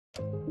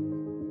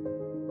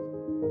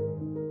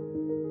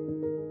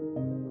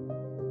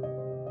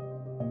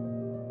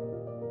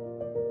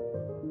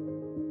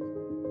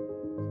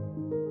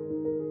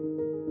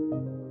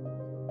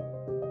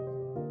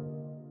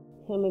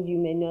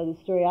know the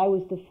story. I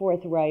was the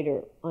fourth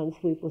writer on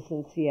Sleepless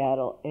in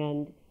Seattle,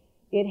 and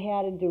it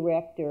had a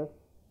director,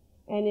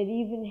 and it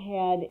even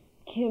had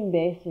Kim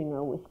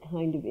Basinger was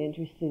kind of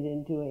interested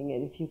in doing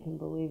it, if you can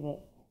believe it.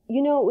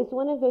 You know, it was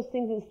one of those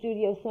things that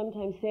studios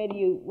sometimes say to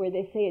you where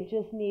they say it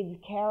just needs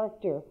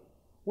character,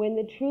 when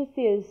the truth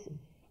is,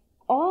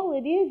 all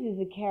it is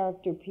a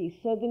character piece.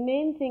 So the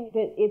main thing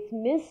that it's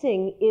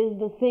missing is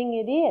the thing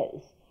it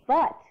is.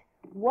 But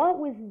what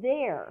was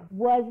there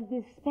was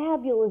this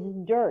fabulous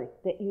dirt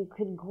that you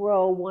could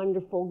grow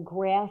wonderful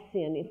grass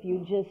in if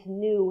you just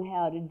knew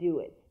how to do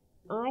it.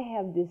 I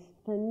have this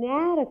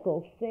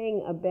fanatical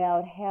thing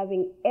about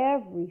having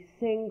every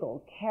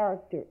single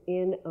character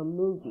in a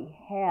movie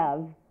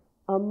have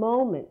a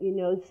moment, you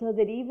know, so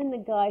that even the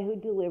guy who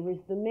delivers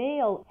the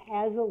mail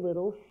has a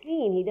little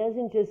scene. He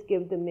doesn't just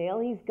give the mail,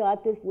 he's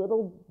got this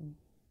little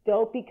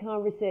dopey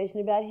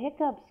conversation about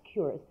hiccups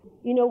cures.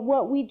 You know,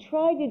 what we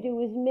try to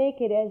do is make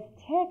it as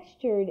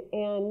textured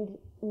and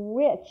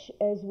rich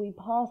as we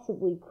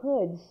possibly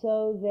could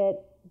so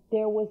that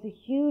there was a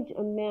huge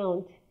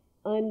amount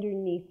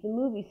underneath the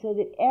movie, so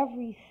that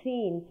every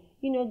scene,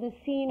 you know, the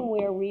scene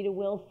where Rita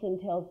Wilson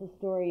tells the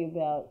story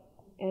about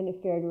An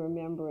Affair to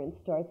Remember and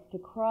starts to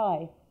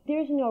cry,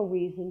 there's no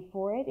reason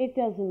for it. It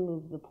doesn't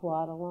move the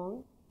plot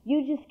along.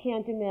 You just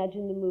can't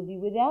imagine the movie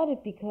without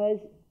it because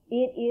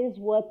it is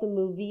what the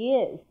movie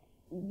is.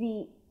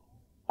 The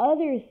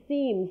other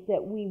themes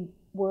that we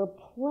were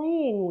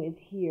playing with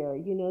here,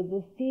 you know,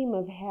 the theme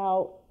of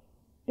how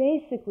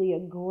basically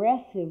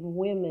aggressive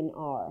women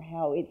are,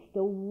 how it's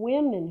the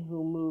women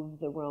who move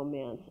the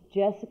romance.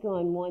 Jessica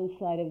on one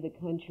side of the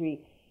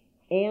country,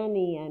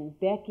 Annie and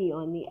Becky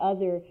on the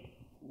other.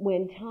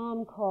 When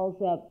Tom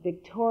calls up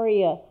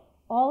Victoria,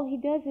 all he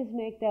does is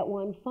make that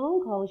one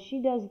phone call, and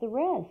she does the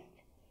rest.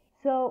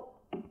 So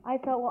I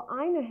thought, well,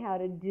 I know how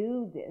to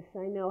do this.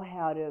 I know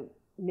how to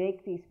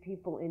make these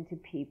people into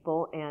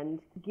people and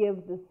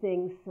give the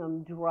thing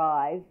some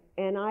drive.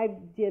 And I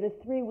did a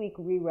 3-week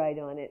rewrite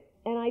on it.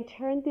 And I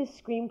turned this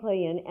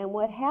screenplay in, and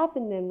what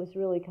happened then was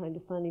really kind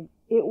of funny.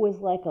 It was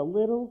like a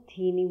little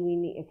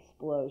teeny-weeny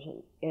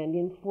explosion. And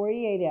in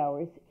 48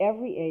 hours,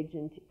 every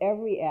agent,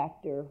 every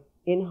actor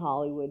in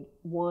Hollywood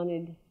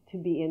wanted to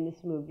be in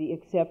this movie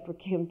except for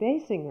Kim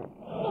Basinger.